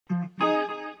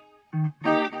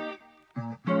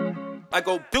I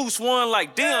go deuce one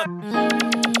like damn.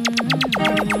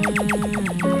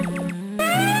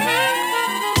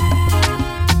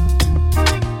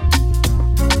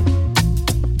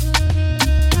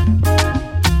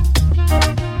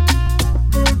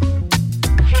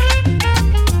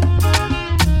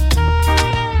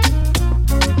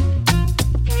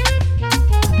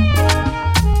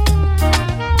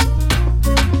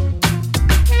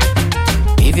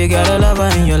 If you got a lover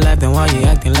in your life, then why you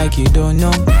acting like you don't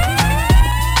know?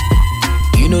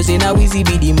 You know, say now Weezy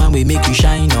be the man we make you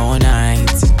shine all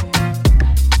night.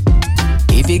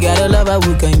 If you got a lover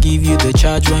who can give you the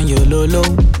charge when you're low.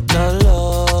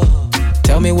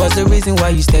 Tell me what's the reason why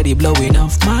you steady blowing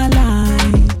off my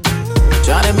line?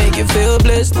 Trying to make you feel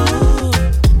blessed.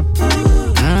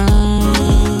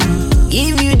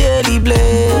 Give you daily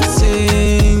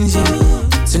blessings.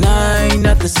 Tonight,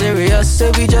 nothing serious,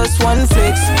 so we just one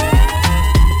fix.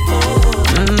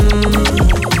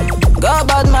 Got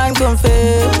bad mind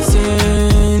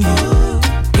confessing.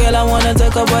 Girl, I wanna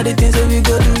talk about the things that we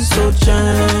go do, so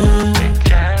jam.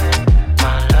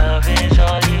 My love is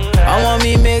all you have. I want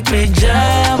me make me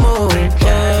jam, oh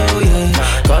yeah.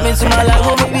 Come into my life,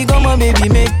 oh baby, come on baby,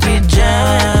 make me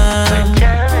jam.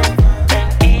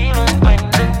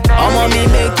 I want me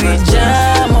make me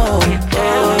jam, oh yeah.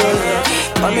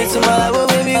 Come into my life, oh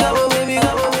baby, come on baby,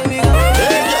 come on baby, come on.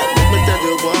 Hey yeah, let me tell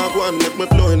you walk one, make me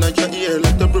flow in your ear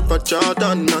like the river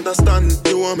Jordan. Understand,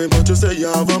 you want me but you say you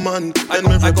have a man. Then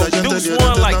me reply and tell you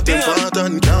that like it's not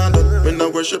important. Can't let me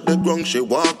not worship the ground she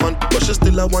walk on, but she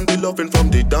still a want the loving from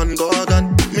the Don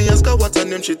Gorgon. Me ask her what's her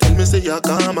name, she tell me say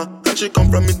Yakama, and she come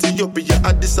from Ethiopia,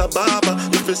 Addis Ababa.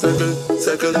 If you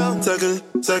circle down for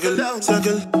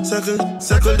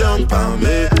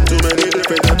me. Too many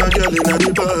different type of girl in the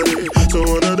party, so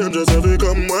one of them just have to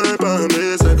come wipe on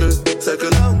me. Circle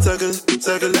down for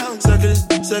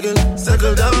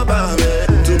me.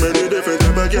 Too many different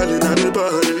type of girl in the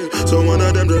party, so one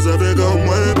of them just have to come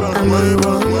wipe on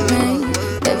me.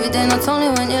 Every day, not only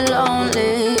when you're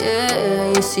lonely,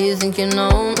 yeah. You see, you think you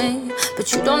know me,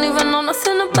 but you don't even know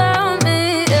nothing about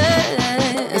me,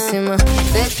 yeah. You see my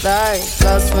thick thighs,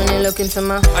 lost when you look into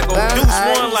my brown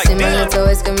eyes. Like see my little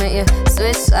ways can make you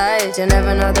switch sides. You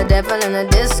never know the devil in a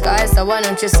disguise, so why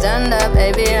don't you stand up,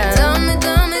 baby? And tell me, do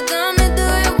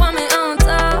you want me on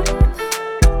top?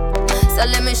 So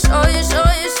let me show you,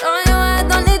 I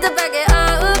don't need to back it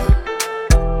up.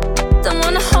 Don't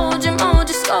wanna hold you, mold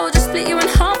you, slow, just split you in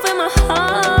half with my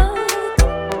heart.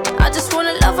 I just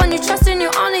wanna love on you, trust in you,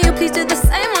 honor you, please do the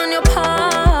same on your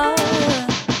part.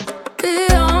 Be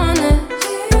honest,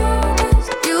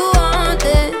 you want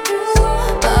this,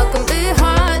 but I can be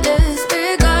heartless,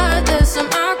 regardless of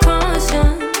my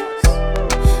conscience.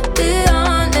 Be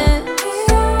honest,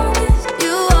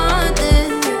 you want this,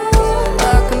 but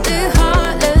I can be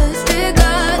heartless,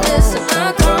 regardless of my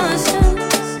conscience.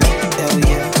 Hell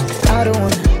yeah, I don't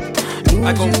wanna.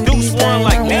 I go deuce one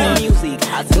like damn.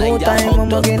 No time, I'm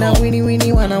gonna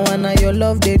winnie, wanna your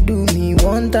love, they do me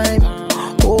one time.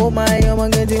 Oh my, I'm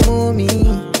gonna move me.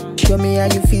 Show me how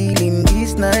you feeling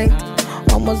this night.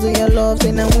 Almost your love,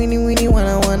 say now winnie,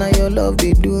 wanna your love,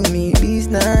 they do me this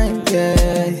night,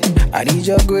 yeah. I need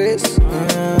your grace,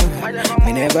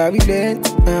 me never relent,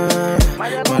 my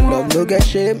love no get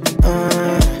shame,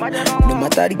 no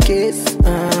matter the case,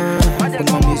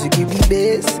 but my music give me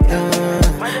bass,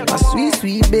 my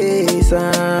sweet bass, so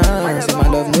my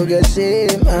love no get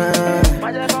shame,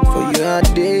 for you all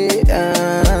day,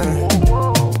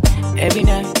 every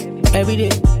night, every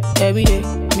day,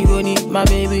 me gon' need my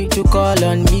baby to call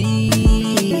on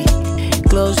me,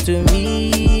 close to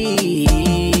me,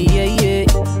 yeah.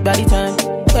 By the time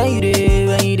when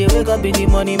you dey wake up in the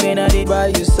morning, man, I dey buy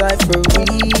you cyphery,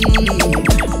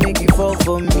 make you fall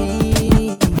for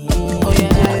me. Oh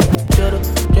yeah, joro,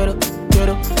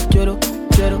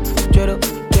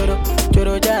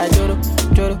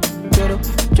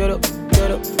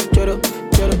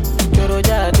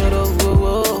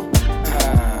 whoa.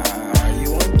 You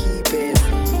won't keep it.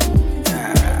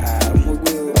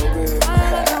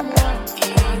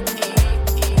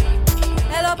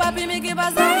 Hello papi, mais qu'est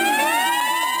pas ça?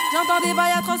 J'entends des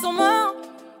bails à 300 morts.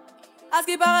 À ce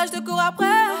qui paraît, je te cours après.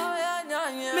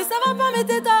 Mais ça va pas, mais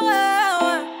t'es taré,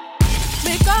 ouais.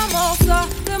 Mais comment ça?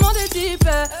 Le monde est type.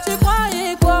 Tu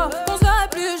croyais quoi? Qu'on serait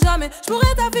plus jamais. Je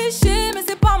pourrais t'afficher, mais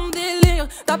c'est pas mon délire.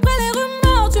 D'après les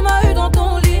rumeurs, tu m'as eu dans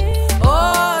ton lit.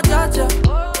 Oh, dja dja.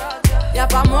 Y'a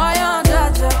pas moyen, dja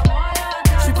dja.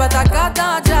 J'suis pas ta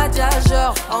cata, dja dja.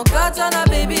 Genre, en katana,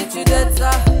 baby, tu dettes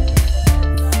ça.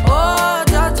 Oh,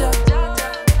 dja dja.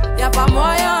 Y'a pas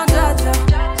moyen, dja dja.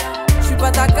 J'suis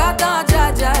pas ta cata,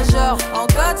 dja dja.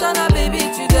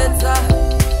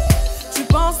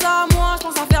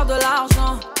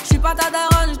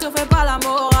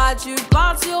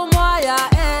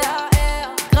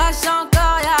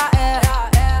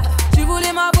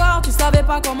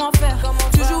 pas comment faire.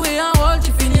 Tu jouais un rôle,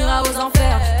 tu finiras aux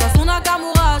enfers. Dans son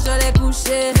Nakamura, je l'ai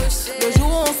couché. Le jour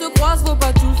où on se croise, faut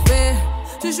pas tout faire.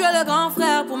 Tu jouais le grand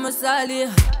frère pour me salir.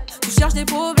 Tu cherches des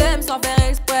problèmes sans faire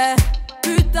exprès.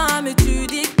 Putain, mais tu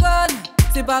déconnes.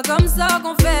 C'est pas comme ça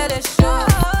qu'on fait les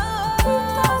choses.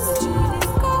 Putain, mais tu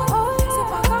déconnes. C'est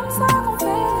pas comme ça qu'on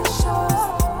fait les choses.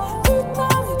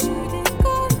 Putain, mais tu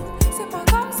déconnes. C'est pas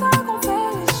comme ça qu'on fait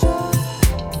les choses.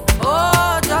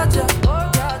 Oh, dja dja.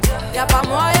 Y'a pas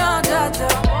moyen, dja dja.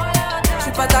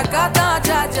 J'suis pas ta cata,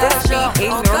 dja dja.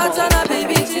 En katana,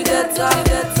 baby, tu dettes ça,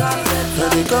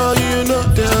 Let me call you, no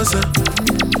dancer.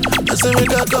 I say we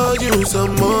can call you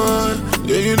some more.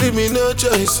 Yeah, you leave me no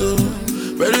choice, so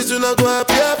very soon I go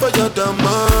appear for your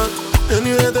demand. And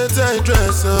you had that tight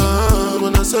dress on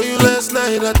when I saw you last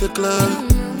night at the club.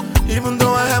 Even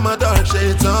though I had my dark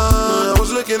shades on, I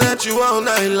was looking at you all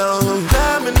night long.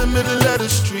 I'm in the middle of the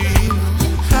street.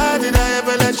 How did I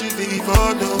ever let you leave?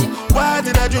 Oh no, why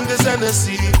did I drink this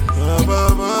Hennessy? And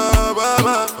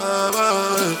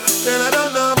I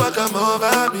don't know what come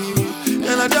over me.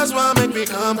 And I just wanna make me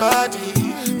come body.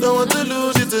 Don't want to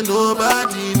lose it to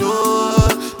nobody, no.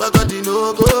 My God, you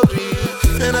know go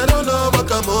breathe. And I don't know what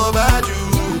come over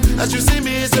you. As you see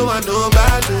me, so I know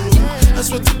about you. I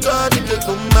swear to God, you can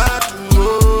come back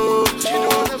to.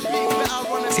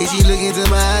 See, she look into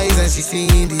my eyes and she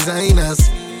seeing designers.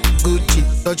 Gucci,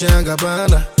 Dolce &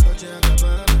 Gabbana.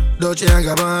 Dolce &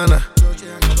 Gabbana.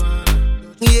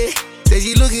 Yeah, say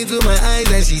she look into my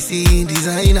eyes and she seeing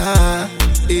designer.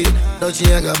 Yeah, Dolce &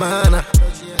 Gabbana.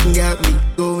 Got me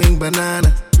going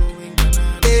banana.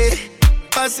 Yeah,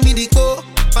 pass me the co,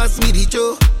 pass me the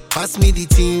cho, pass me the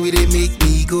thing where they make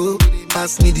me go.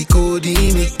 Pass me the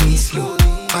codeine, make me slow.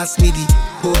 Pass me the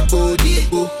body.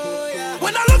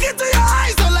 When I look into your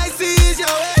eyes, all I see is your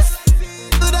waist.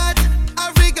 So that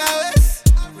Africa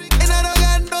waist, and I don't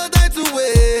got no time to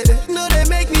wait. No, they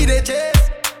make me the chase.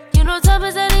 You know time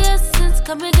is of the essence.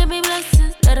 Come and give me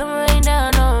blessings. Let them rain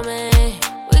down on me.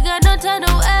 We got no time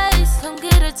to waste. Come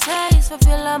get a taste.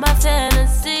 Fulfill all my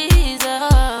fantasies.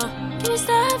 Oh. Can you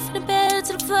start from the bed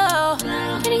to the floor?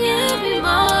 Can you give me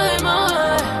more and more?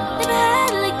 Never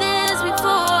had it like this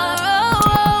before.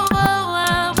 Oh,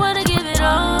 I wanna give it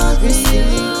all to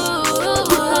you.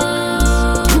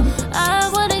 I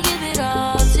wanna give it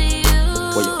all to you.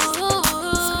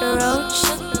 Roach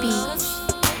Beat.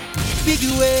 Big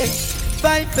way,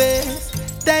 fine face,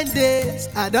 10 days.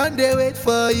 I don't dare wait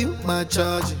for you, my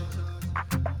charge.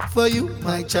 For you,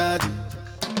 my charge.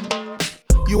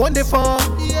 You want the phone?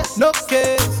 No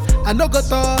case. I no go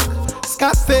talk.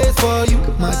 Scarface for you,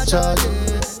 my charge.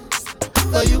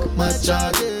 For you, my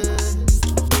charge.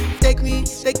 Take me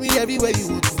everywhere you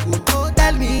want to go.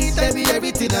 Tell me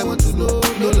everything I want to know.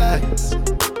 No lie,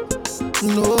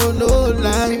 no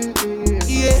lie.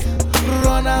 Yeah,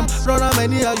 run am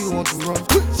anyhow you want to run.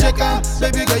 Check out,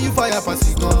 baby girl, you fire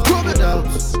pass it gun.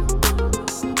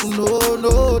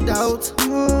 No doubt.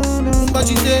 But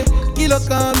you say, kilo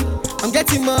come, I'm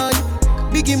getting money,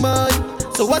 biggie money.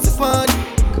 So what's the fun?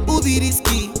 Who be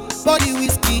risky? Body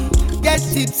whiskey, get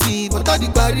tipsy, but all the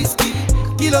bar risky.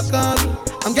 Kilo come,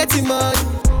 I'm getting money,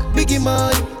 biggie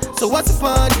money. So what's the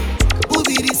fun? Who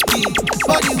be risky?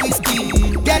 Body whiskey,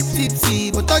 get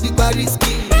tipsy, but all the bar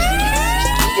risky.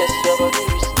 Yes, your body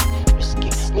risky.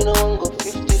 Me no one go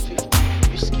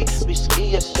 50-50. Risky,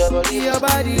 yes, your body Your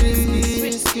body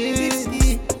risky.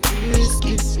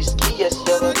 risky, yes,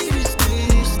 your body risky.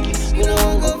 Me no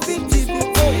one go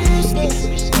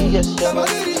 50-50. Risky, yes, your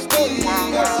body risky.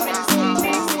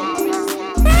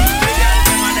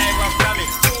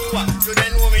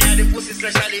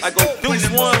 I go deuce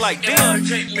one like damn.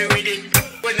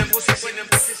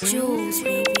 Jules,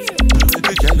 baby.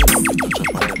 The girl them want me touch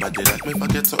up on the body like me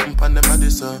forget something on the body,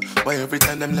 sir. Why every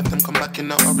time them left them come back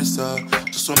in a hurry, sir?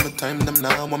 Just want me time them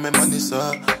now, want me money,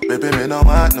 sir. Baby, me no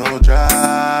want no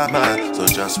drama, so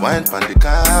just wine pon the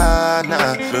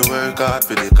corner. Me work hard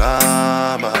for the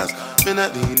commas, me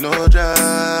not need no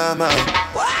drama.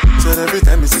 Said every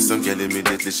time me see some girl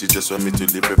immediately she just want me to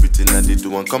leave everything I did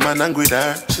do and come and angry with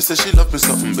her. She said she love me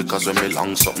something because when me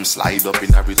long something slide up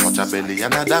in her, it touch her belly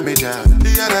and I damage her.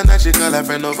 The other night she call her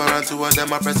friend over and two of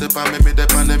them I press it on me mid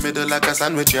up on the middle like a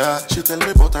sandwich, yeah. She tell me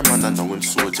about her man and now him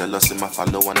so jealous him I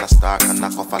follow and I start and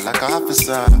knock off her like a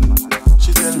officer.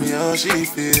 She tell me how she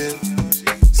feel,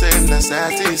 say him not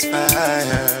satisfy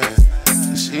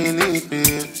her. She need me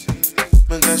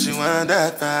because she want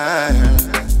that fire.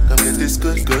 Come get this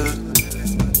good.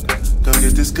 Come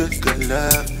get this good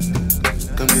love.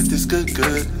 Come get this good.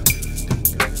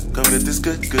 Come get this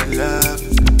good love.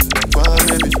 Go on,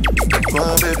 baby. Go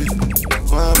on, baby.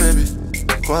 Go on, baby.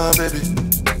 Go on, baby.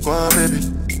 Go on, baby.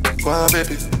 Go on,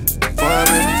 baby. Go on,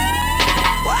 baby.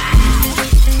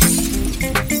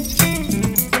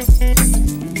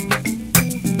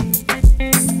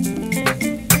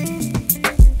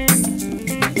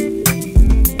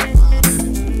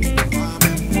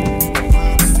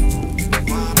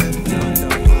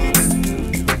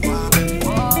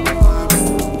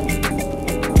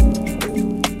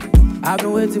 I've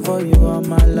been waiting for you all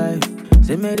my life.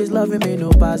 Say, man, this loving me no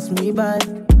pass me by.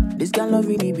 This kind of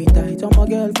loving it be tight. I'm a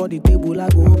girl for the table, I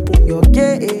go open your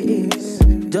case.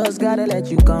 Just gotta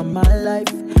let you come my life.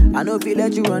 I know if you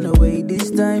let you run away this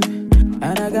time.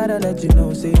 And I gotta let you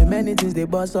know, say many things they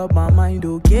bust up my mind,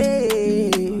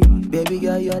 okay. Baby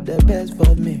girl, you're the best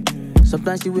for me.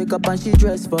 Sometimes she wake up and she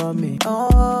dress for me.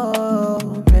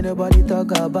 Oh, may nobody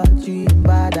talk about you in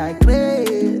bad like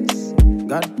grace.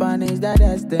 God punish that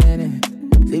destiny.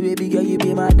 Say baby girl, you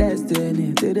be my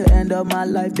destiny. Till the end of my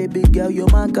life, baby girl, you're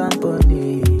my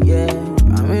company. Yeah,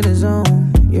 I'm in the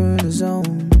zone, you're in the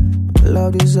zone.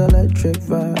 Love this electric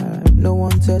vibe. No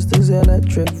one tests this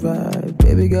electric vibe.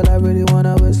 Baby girl, I really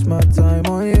wanna waste my time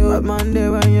on you. Bad man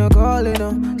there when you're calling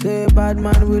them. Say bad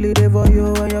man really there for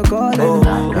you when you're calling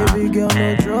them. Baby girl,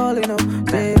 no trolling them.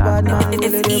 Say bad man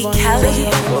really there for you when you're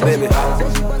calling. Oh baby,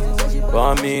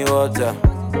 pour me water,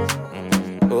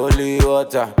 holy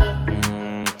water,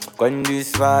 quench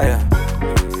this fire.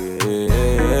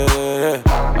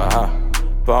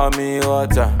 Pour me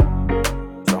water,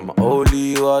 some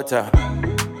holy water,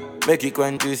 make it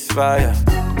quench this fire.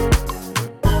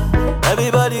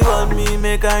 Everybody want me,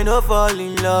 make I no fall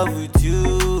in love with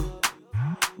you.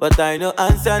 But I no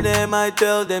answer them, I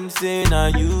tell them say na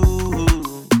you.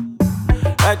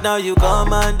 Right now you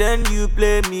come and then you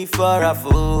play me for a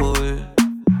fool.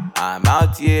 I'm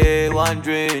out here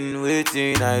wondering,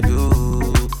 waiting I do.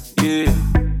 Yeah,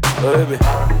 baby,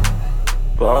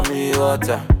 pour me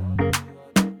water,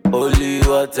 holy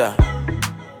water,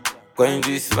 quench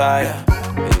this fire.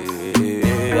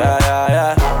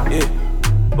 Yeah.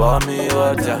 Pour me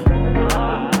water,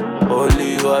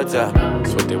 holy water.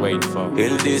 That's what they waiting for.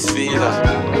 Kill this fever.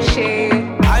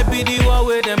 I be the one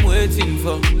where them waiting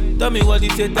for. Tell me what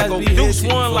these haters be hating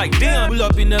one for. like them. Pull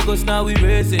up in a ghost, now we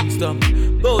racing stuff.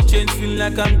 Both chains feel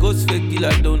like I'm ghost fake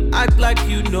killer. Don't act like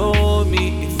you know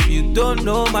me if you don't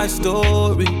know my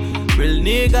story. Real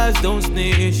niggas don't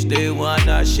snitch, they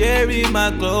wanna share in my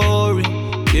glory.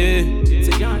 Yeah,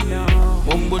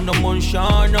 Mumbo no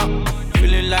Monshana,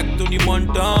 feeling like Tony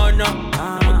Montana.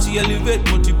 Multi elevate,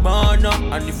 multi banner,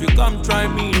 and if you come try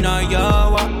me now,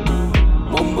 yawa.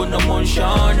 Mumbo no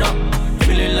Monshana,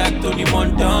 feeling like Tony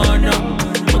Montana.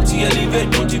 Multi elevate,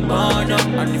 multi banner,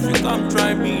 and if you come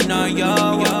try me now,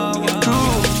 yawa.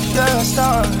 You're a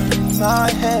star in my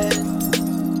head.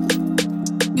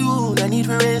 You, I need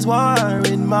to raise war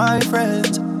in my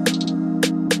friends.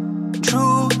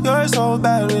 True, you're so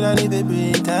bad, we don't need to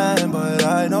pretend. But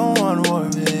I don't want war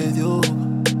with you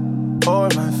or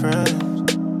my friends.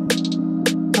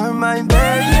 You're my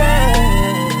best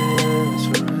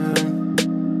friend.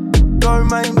 You're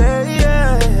my best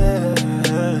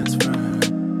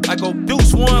friend. I go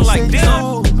deuce one like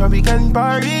them. But we can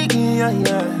party, yeah.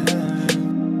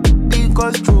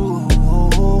 Because true,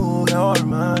 you're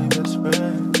my best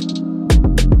friend.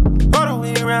 All the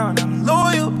way around, I'm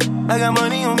loyal. I got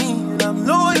money on me and I'm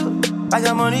loyal. I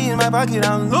got money in my pocket,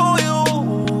 I'm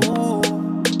loyal.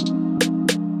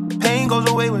 Pain goes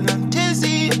away when I'm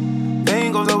dizzy.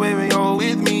 Pain goes away when you're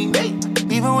with me. Hey.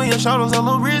 Even when your shadow's a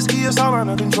little risky, it's all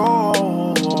under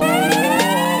control.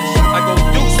 I go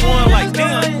deuce one like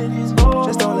them.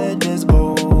 Just don't let this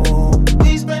go.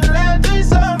 We spent the last 3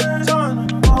 summers on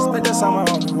the road. Spent the summer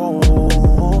on the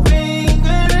road. We ain't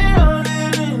getting on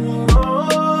it anymore.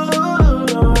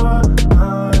 I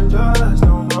just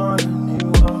don't want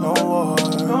anymore.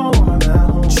 No more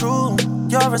now. True,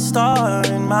 you're a star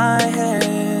in my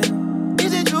head.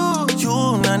 Is it true?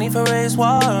 You, not need for race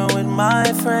war with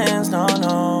my friends. No.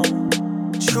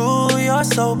 True, you're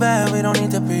so bad, we don't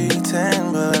need to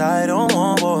pretend. But I don't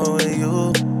want war with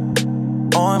you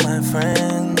or my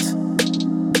friends.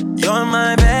 You're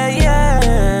my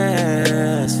best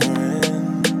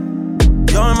friend.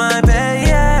 You're my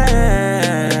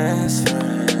best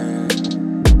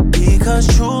friend. Because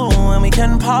true, when we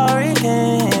can party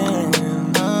again,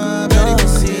 ready to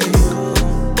see you.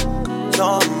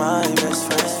 You're my best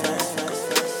friend.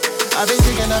 I've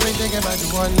been thinking about you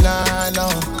one night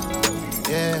long.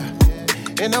 Yeah.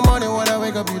 In the morning when I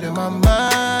wake up, you in my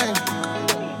mind.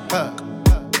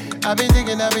 I've been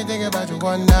thinking about you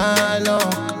one night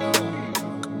long.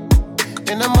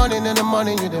 In the morning,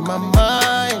 you in my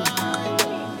mind.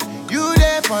 You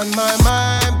there on my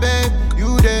mind, babe.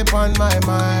 You there on my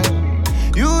mind.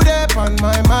 You there on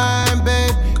my mind,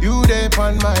 babe. You there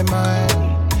on my mind.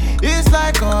 It's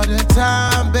like all the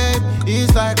time, babe.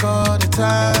 It's like all the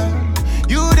time.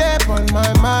 You there on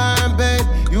my mind, babe.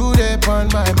 You there on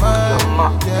my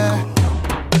mind, yeah.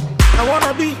 I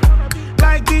wanna be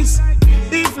like this.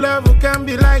 If love can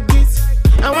be like this,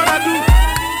 I wanna do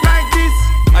like this.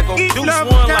 I go if do love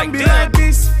one can like be that. like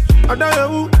this, I don't know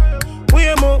who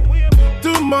we more.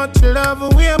 Too much love,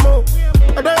 we more.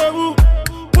 I don't know who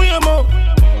we more.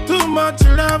 Too much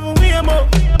love, we more.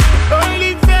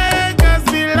 Only fakers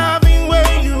be loving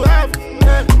when you have.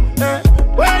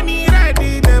 When he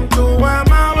ready, them to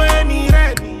mama when he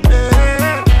ready.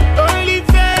 Only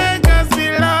fakers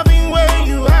be loving when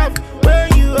you have. When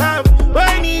you have.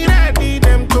 When he ready,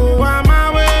 them to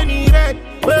mama when he ready.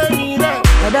 When he ready.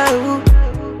 I don't know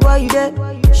why you there.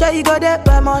 Sure you got that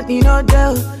by money, no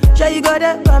tell. Sure you got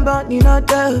that by money, no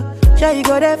tell. Sure you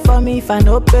got that for me if I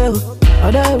no pay.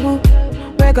 I don't know,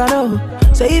 make I know.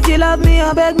 Say if you love me,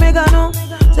 I beg, make I know.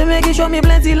 Say make you show me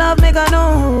plenty love, make I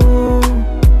know.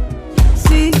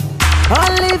 See,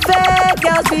 only fake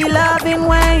girls be loving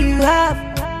when you have.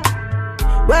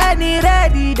 When he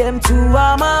ready, them two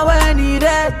mama when he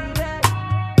ready.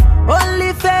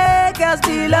 Only fake girls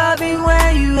be loving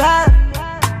when you have.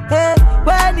 Hey,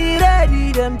 when he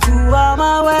ready, them two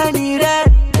mama when he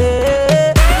ready.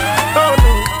 Hey. Oh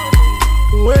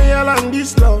no, when you land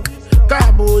this love,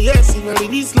 Cabo, yes, you really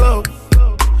this love.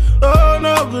 Oh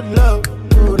no, good love.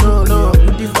 Oh no, no,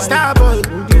 Starboy.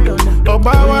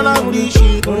 Oba wanna do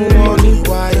shit, money,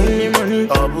 why?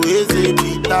 Obu is a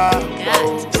bita.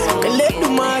 Let the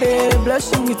money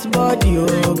bless you with body,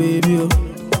 oh baby. Oh.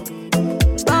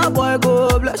 Starboy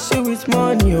go bless you with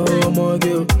money, oh my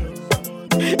girl.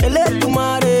 Let the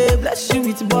money bless you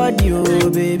with body, oh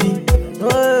baby.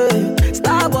 Oh,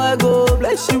 Starboy go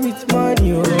bless you with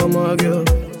money, oh my girl.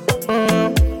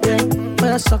 Yeah,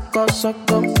 when I suck up, baby.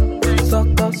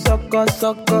 Suck up.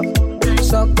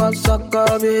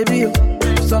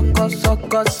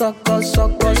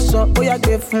 Oh, yeah,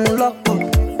 give him lock up.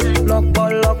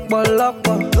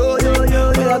 Oh,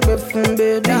 yeah, give him,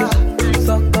 baby.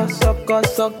 Suck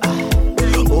up.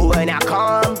 Oh, when I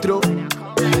come through,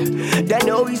 they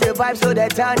know we survive, so they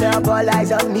turn up all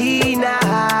eyes on me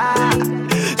now.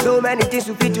 So many things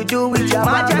we fit to do with your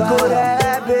magic,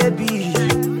 baby.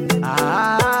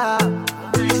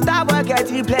 Stop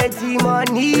getting plenty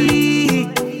money.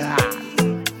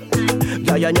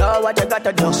 Yeah, you know what you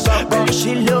gotta do. Baby,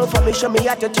 she love for me, show me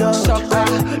how to do.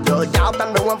 No doubt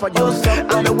I'm the one for you.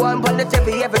 I'm the one for the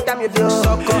TV every time you do.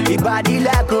 Your body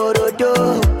like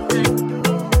Orodo.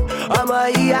 I'm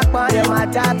a yakman, my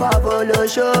type of polo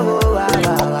show.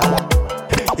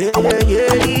 Yeah.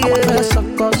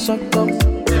 Suck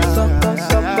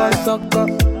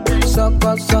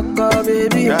up,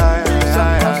 baby.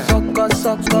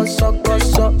 Suck up.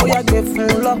 Oh, yeah, give him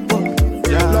lock up.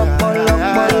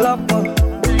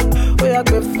 Oh, yeah,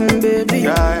 give him, baby.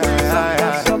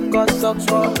 Suck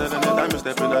up. Anytime you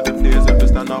step in at the place, if you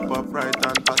stand up upright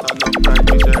and pattern upright,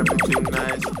 make sure everything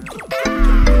nice.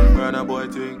 Burn a boy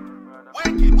thing.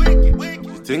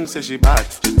 She thinks that she bad,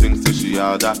 she thinks that she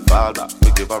all that fall back.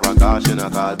 We give her a call, she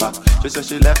not call back. She said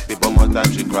she left me, but more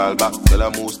time she crawl back. Girl, I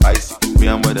move spicy, me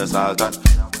and where the salt at.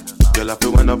 Girl, I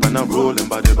feel when up and I'm rolling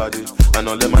body. And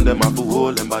all them and them have to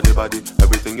hold them body.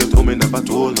 Everything you told me never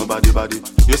told nobody.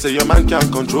 You say your man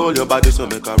can't control your body, so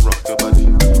make her rock your body.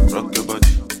 Rock your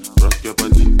body, rock your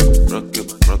body. Rock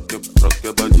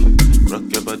your body,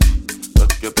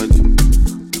 rock your body.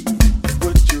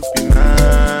 Would you be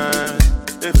mine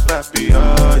if I be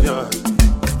all yours?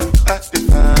 I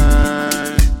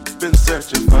define, been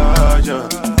searching for you.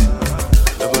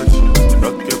 Your body,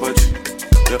 rock your body,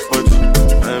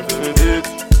 I'm feeling it.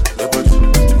 Your body,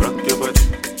 rock your body,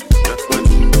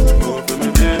 move for me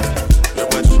there. Your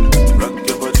body, rock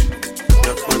your body,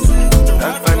 I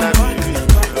find that baby.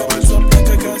 Your body, rock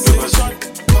your body,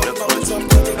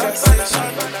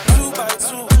 Two by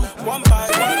two, one by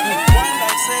one. One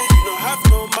like say you don't have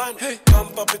no man. Hey,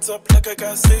 pump it up like a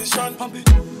gas station. Pump it.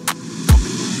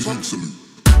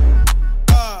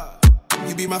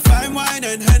 You be my fine wine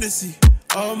and Hennessy.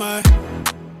 Oh my.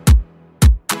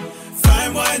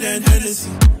 Fine wine and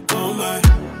Hennessy. Oh my.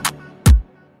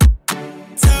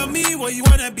 Tell me what you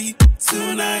wanna be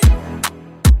tonight.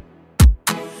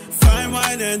 Fine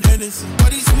wine and Hennessy.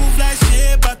 Body smooth like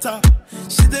shea butter.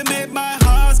 She done make my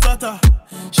heart stutter.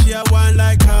 She a wine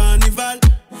like carnival.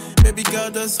 Baby girl,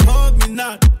 just hold me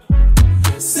not.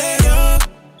 Say yo,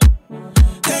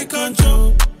 take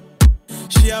control.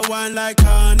 She a wine like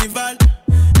carnival.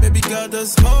 Baby girl,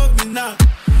 just hold me now.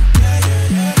 Yeah.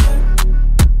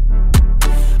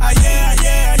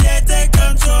 Yeah, take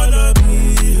control of me.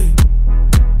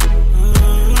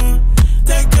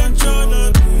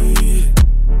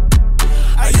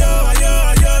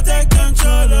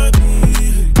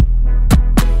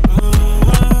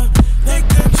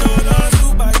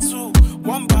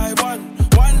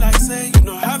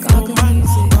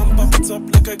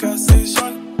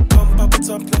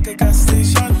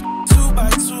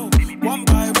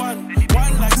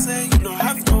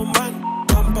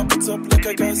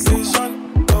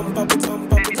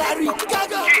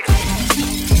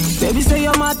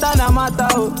 matter, na matter,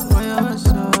 oh.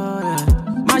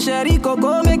 My sherry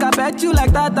coco make I pet you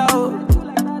like tata, oh.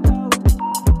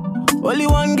 Only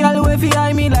one girl way fi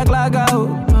eye me like laga, oh.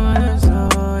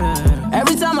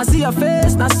 Every time I see your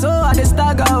face, na so I dey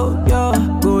stagger, oh.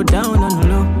 Yo, go down on the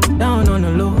low, down on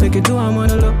the low. Make it do I'm on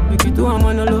the low, make it do I'm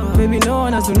on the low. Baby, no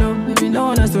one has to know, baby, no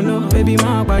one has to know. Baby,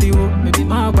 my body wo, baby,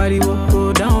 my body wo.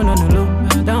 Go down on the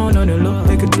low, down on the low.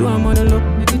 Make it do I'm on the low,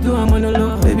 make it do I'm on the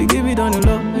low. Baby, give it on the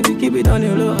low, baby, keep it on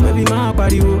the low. Baby, my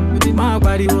body wo, baby, my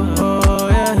body wo. Oh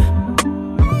yeah,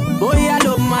 boy, I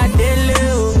love my daily,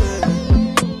 oh.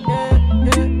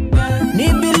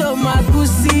 Need below my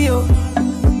pussy, oh.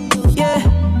 Yeah,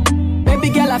 baby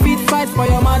girl, I fit fight for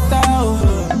your matter, oh.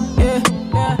 Yeah,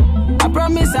 yeah. I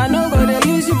promise I know go they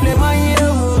use you play my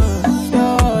hero,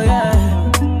 oh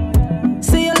yeah.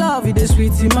 Say your love, it is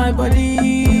sweet in my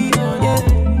body, yeah.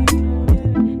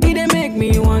 It dey make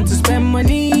me want to spend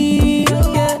money,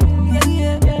 yeah.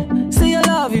 Say your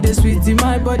love, it is sweet in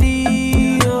my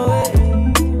body, oh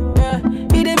yeah.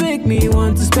 It dey make me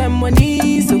want to spend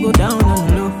money, so go down on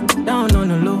the low, down on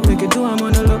the low. Make it do I'm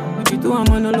on the low, make it do I'm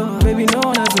on the low. Baby, no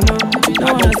one has to know,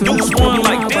 no one has to know. Baby,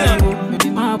 like baby,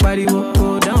 my body will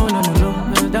go down on the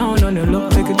low, down on the low.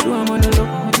 Make it do I'm on the low,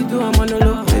 make it do I'm on the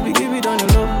low. Baby, give it on the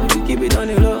low, keep it on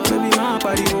the low. Baby, my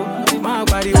body will, my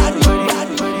body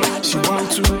will. She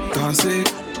want to dance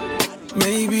it,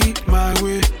 maybe my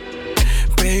way.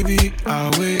 Baby,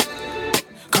 I'll wait,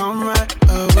 come right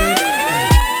away.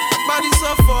 Body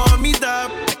so for me that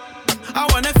I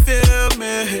wanna feel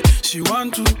me. She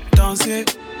want to dance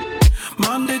it,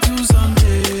 Monday to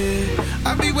Sunday.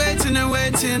 I be waiting and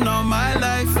waiting all my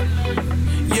life.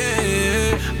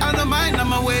 Yeah, I don't mind,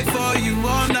 I'ma wait for you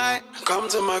all night. Come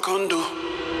to my condo,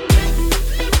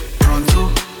 pronto.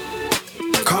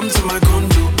 Come to my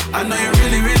condo. I know you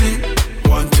really, really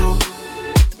want to.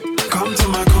 Come to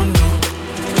my condo,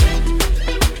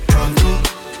 pronto.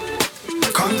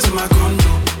 Come to my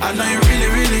condo. I know you really,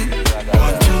 really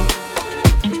want to.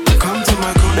 Come to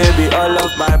my condo. Baby, all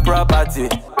of my property,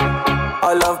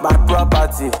 all of my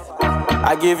property.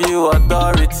 I give you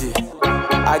authority,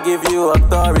 I give you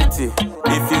authority.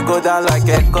 If you go down like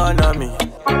economy,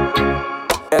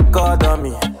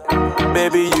 economy,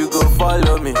 baby, you go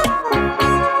follow me,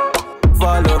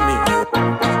 follow me.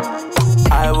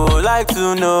 I would like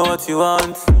to know what you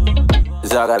want,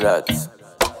 Zagadat.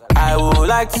 I would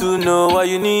like to know what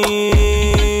you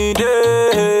need,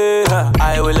 yeah.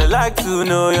 I would like to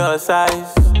know your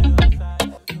size,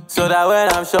 so that when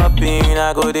I'm shopping,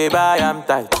 I go dey buy am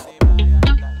tight.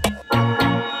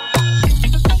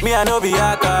 Me, I no be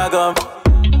a cargo,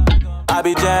 I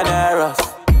be generous.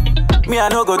 Me, I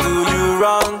no go do you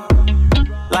wrong,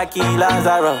 like he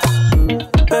Lazarus.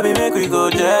 Baby, make we go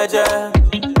jeje,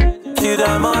 till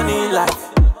the morning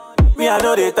light. Me, I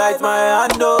know they tight my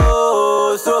hand,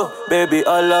 oh. So, baby,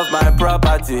 all of my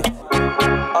property,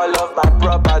 all of my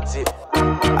property.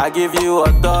 I give you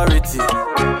authority,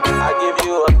 I give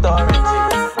you authority.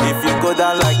 If you go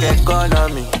down like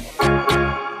economy,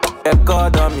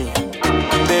 economy,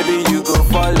 baby, you go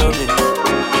follow me,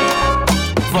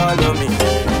 follow me.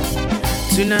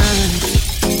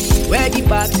 Tonight, where the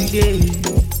party day,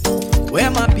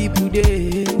 where my people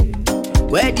day,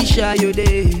 where the shy you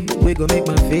day, we gon' make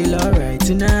my feel alright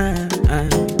tonight.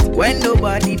 When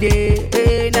nobody day,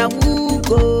 hey, now who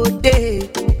go day?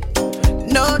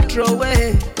 No throw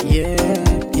away, yeah,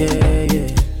 yeah,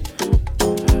 yeah.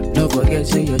 No forget,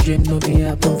 say your dream no be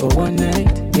happen for one night,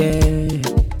 yeah.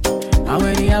 How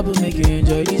many apples make you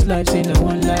enjoy this life, say no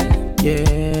one life,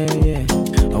 yeah, yeah.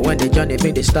 And when they journey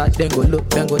make they start, then go look,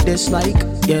 then go dislike,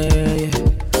 yeah, yeah.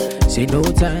 Say no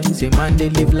time, say man they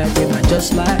live like they man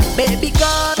just like. Baby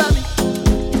cover me,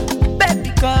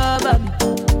 baby cover me,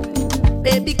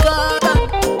 baby cover me.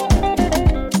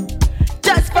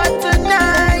 Just for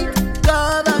tonight,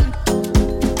 cover me,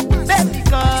 baby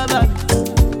cover me,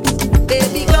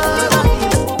 baby cover me.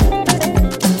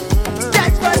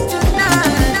 Just for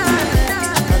tonight.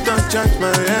 I don't charge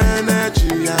my energy,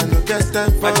 I don't get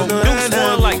time for no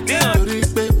energy. Like that.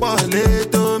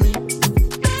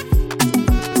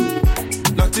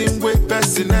 Nothing with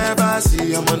person never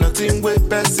see. I'm on nothing with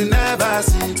person never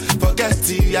see. Forget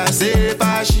it, I say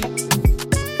bashi.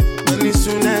 Money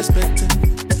soon expected.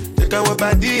 Take our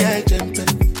body, I jump.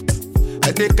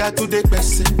 I take her to the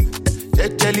person.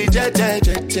 Jelly, je.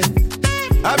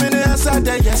 I'm in the answer,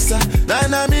 then yes, sir.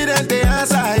 Then I'm in the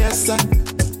answer, yes, sir.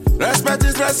 Respect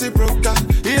is reciprocal,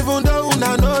 even though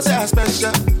una knows I'm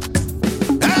special.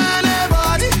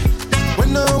 Anybody,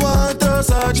 when no one throws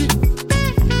surgery.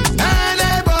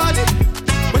 Anybody,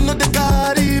 when no the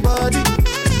carry body.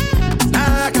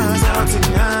 I can't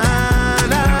something,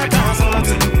 I can't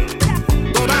something.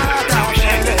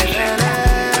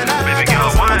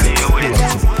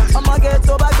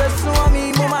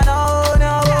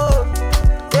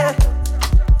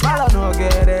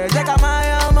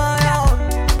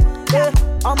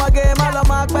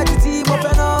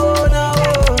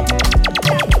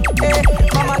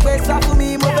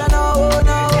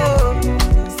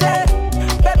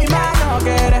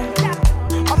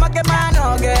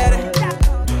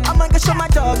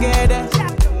 get it.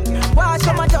 Why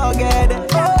so much I get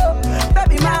it? Oh,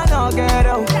 baby man, I get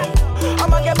it.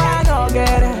 I'ma get man, I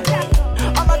get it.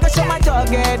 I'ma get so much I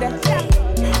get it.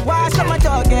 Why so much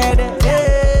I get it?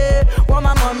 Yeah, want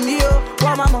my mommy, oh,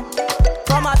 want my mom,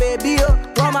 want my baby, oh,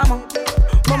 want my mom,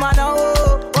 mama no,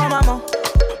 oh, want my mom,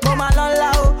 mama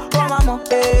lola, oh, want my mom,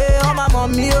 eh, want my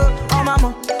mommy, oh, want my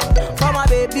mom, want my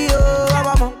baby, oh, want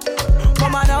my mom,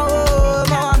 mama no, oh,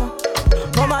 mama no,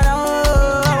 mama no,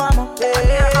 oh, want my mom, eh.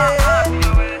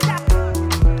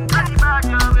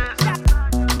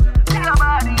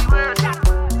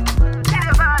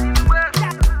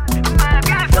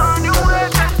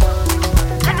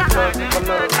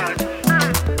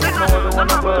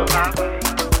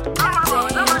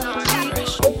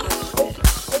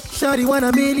 Shawty want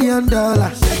 $1 million.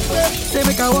 Say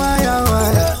make a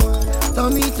wire.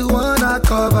 Don't need to wanna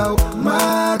cover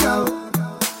my girl.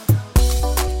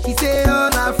 He say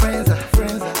all our friends are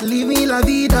leave me la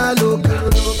vida loca.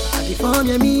 I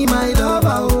define me my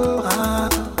lover.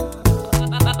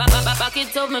 Back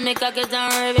it up, me make a get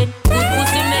and rev it. Good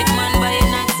pussy make man buy it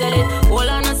and sell it. All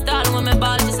on a style when me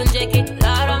ball just and check it.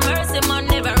 Lord of mercy, man,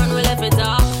 never run, we left it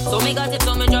off. So me got it,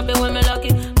 so me drop it when me lock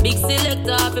it. Big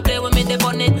selector, if you play with me, they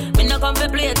bun it. Me no come for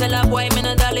play, tell a boy, me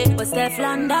no dolly. But Steph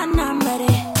London, I'm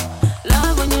ready.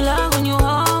 Love when you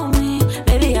hold me.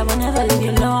 Baby, I will never leave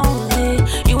you lonely.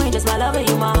 You ain't just my lover,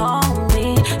 you my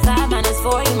homie. 5 minus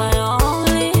 4, you my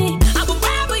only. I will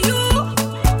ride for you.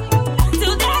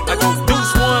 Till death do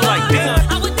us part. Like damn.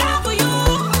 I would die for you.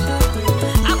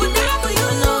 I would die for you.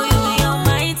 I know you be on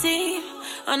my team.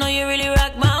 I know you really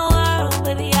rock my world.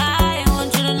 Baby, I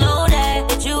want you to know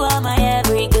that you are my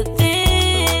every good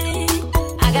thing.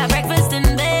 I got breakfast in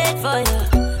bed for you.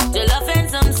 Jollof and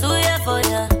some suya for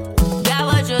you. Got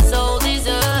what your soul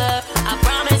deserves. I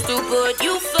promise to put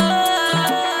you first.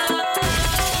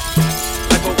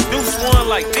 Like a deuce one,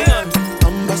 like damn.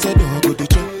 Ambassador go the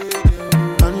check,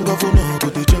 and governor go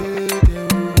the check,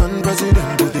 and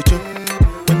president go the check.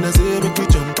 When I say make we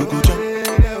jump, we go jump.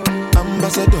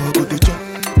 Ambassador go the check,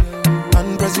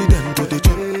 and president go the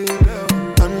check,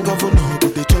 and governor go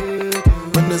the check.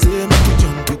 When I say make we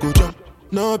jump, we go jump.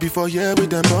 No before here with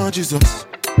them on Jesus.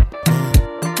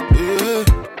 Yeah,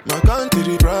 my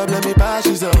country problem it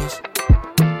passes us.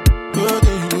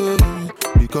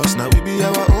 Because now we be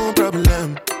our own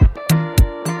problem.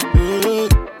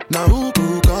 Now who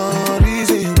can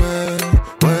reason well.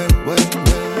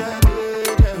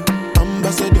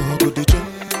 Ambassador go the check,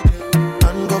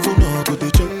 and governor go the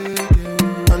check,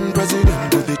 and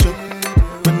president go the check.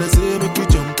 When they say make we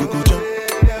jump, we go jump.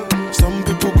 Some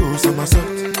people go somersault.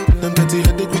 Them dirty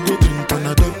headache we go drink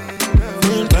Panadol.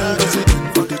 President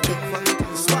for the check,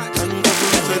 and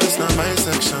governor say this not my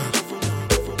section.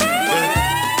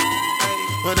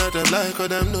 Whether them like or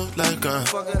them not like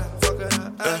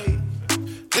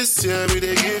this year we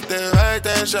dey give them high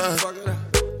tension.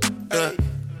 Yeah.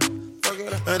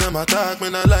 And them attack me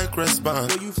not like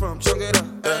response. Where you from? Check it out.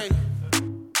 Yeah.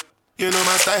 You know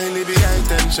my style it be high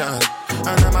tension.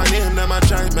 And them a name them a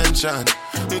try mention.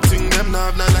 You think them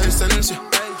not have no license? Yeah.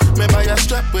 Me buy a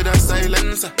strap with a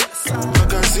silencer.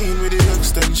 Magazine with the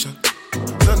extension.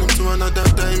 Turn them to another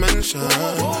dimension.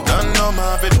 Don't know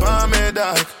my fit for me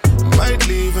dog. Might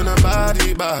leave in a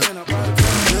body bag.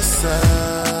 This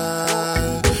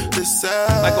side.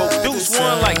 I go deuce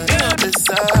one like damn. This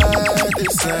side.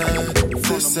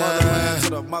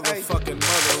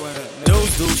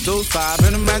 Those 5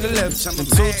 in the mag 11.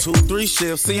 2, 2, 3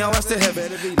 shifts. See how I still have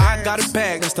it. I got a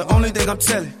bag, that's the only thing I'm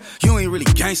telling. You ain't really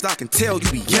gangsta, I can tell you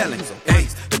be yelling. Hey,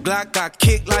 the Glock got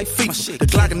kicked like FIFA. The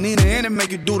Glock and Nina and it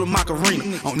make you do the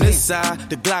Macarena. On this side,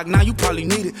 the Glock now you probably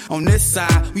need it. On this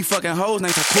side, we fucking hoes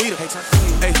named Taquita.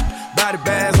 Hey, body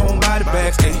bags on body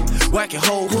bags. Hey, whack your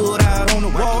whole hood out on the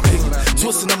wall. Hey,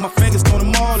 twisting up my fingers,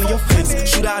 throwing them all in your face.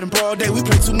 Shoot out in broad day, we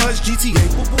play too much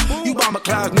GTA. You bomber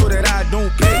clouds know that I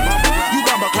don't play. You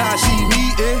bomber clouds, she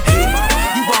me, hey.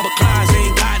 You bomber clouds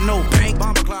ain't got no bank.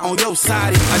 On your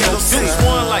side, I got deuce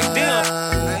one like damn.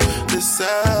 This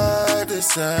side.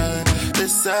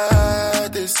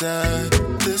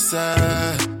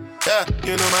 Yeah,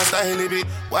 you know my style, it be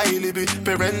wily be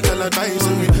parental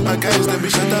advisory. My guys, them be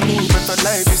shut up movement for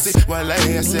life, you see. While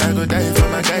I say I go die for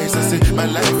my guys, I say my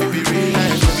life will be real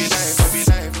life, will be life.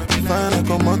 Fine like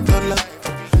a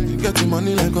 $1. You get your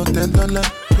money like a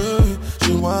 $10.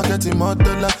 She want get him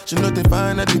 $1. She know they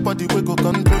find anybody we go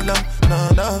control her.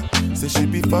 Nah, say she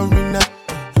be foreigner.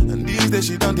 And these days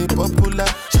she done the popular.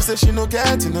 She say she no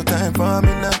get no time for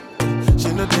me now.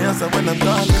 She know the answer when I'm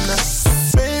calling her.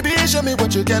 Baby, Baby, show me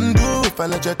what you can do. If I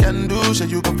let you can do, show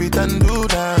you compete and do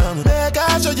down. Make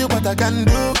I show you what I can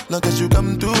do. Long as you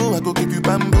come through, I go give you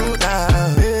bamboo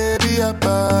down. Baby, your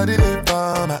body they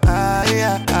for my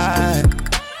eye.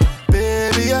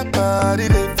 Baby, your body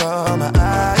they for my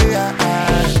eye.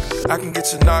 I can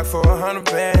get you knocked for 100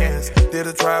 bands. Did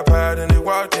a tripod and they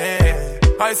walked in.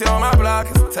 I see on my block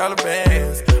is the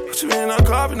Taliban's. Put you in a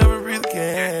car and never breathe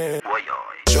again.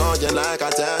 Sure you like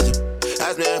I tell you.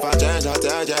 Ask me if I change, I'll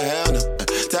tell you hell no.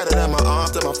 Tatted at my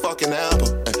arms to my fucking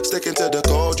elbow. Sticking to the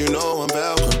code, you know I'm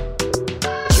Velcro.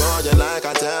 Sure you like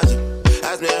I tell you.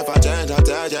 Ask me if I change, I'll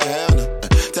tell you hell no.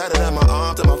 Tatted at my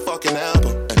arms to my fucking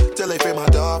elbow. Till they free my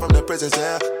dog from the prison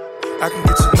cell. I can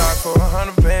get you knocked for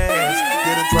 100 bands.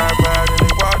 Did a drive-by and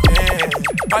they walked in.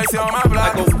 I see on my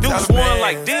block. I go do one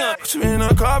like them. Put you in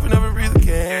a car and never breathe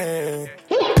again.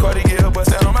 Cartier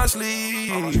bust on my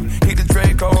sleeve. Hit the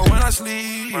Draco when I sleep.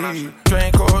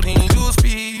 Drink codeine, do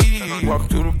speed. Walking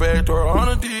through the back door on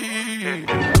a D.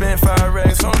 Spend 5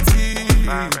 racks on the T.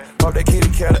 Pop that kitty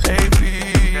cat of AP.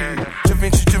 Da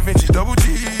Vinci, double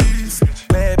G's.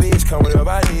 Bad bitch, come with her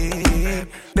body.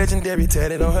 Legendary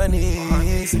tatted on her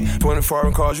knees. 20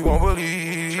 foreign cars you won't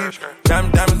believe.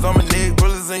 Diamonds on my neck,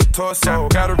 bullets in your torso.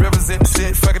 Gotta represent the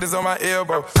shit, fuck it is on my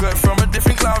elbow. Cut from a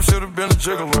different cloud, should've been a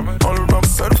gigolo. Only rumble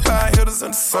certified, hitters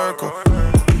in the circle.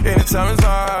 Anytime it's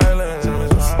violence,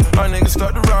 our niggas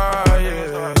start to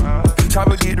riot.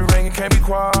 Chopper get the ring and can't be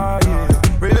quiet.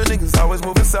 Real niggas always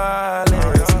moving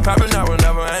silence. Popping out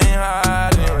whenever I ain't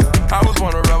hiding. I was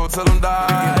born a rebel till I'm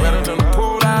dying. Better than the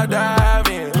pool I dive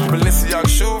in. Balenciaga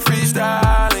shoe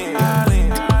freestyling.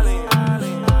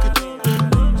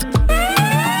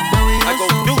 I go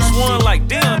do one like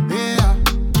them. Yeah.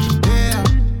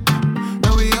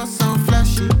 Now we all so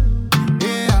flashy.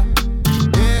 Yeah.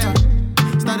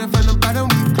 Started from the bottom,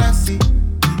 we classy.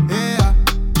 Yeah.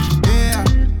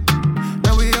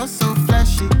 Now we all so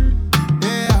flashy.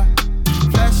 Yeah.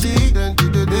 Flashy. Then to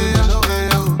the day I know.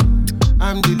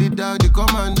 I'm the leader, the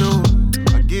commando.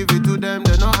 I give it to them,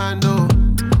 they no handle.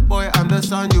 Boy, I'm the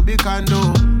son, you be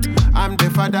candle. I'm the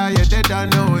father, yeah, they don't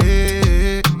know.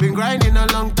 Hey, been grinding a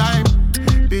long time.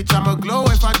 Bitch, I'm a glow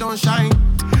if I don't shine.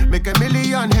 Make $1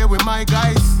 million here with my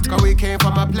guys. Cause we came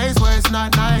from a place where it's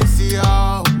not nice, yo.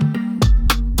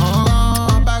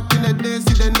 Oh, back in the days,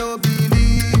 see, they no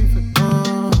believe.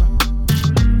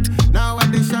 Now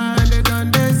when they shine, they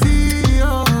done they see,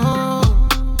 yo.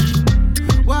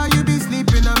 While you be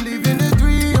sleeping, I'm living the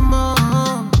dream, oh.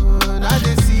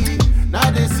 Now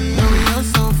they see, we are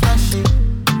so flashy.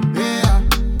 Yeah.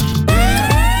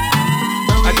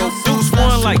 I go do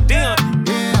one like them.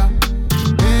 Yeah.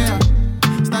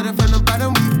 Started from the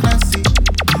bottom, we classy.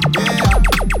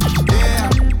 Yeah.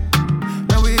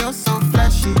 Now we are so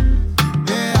flashy.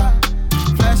 Yeah.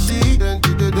 Flashy. Then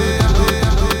to the day.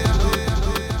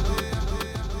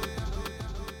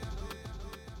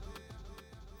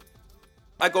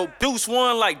 I go deuce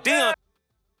one like them.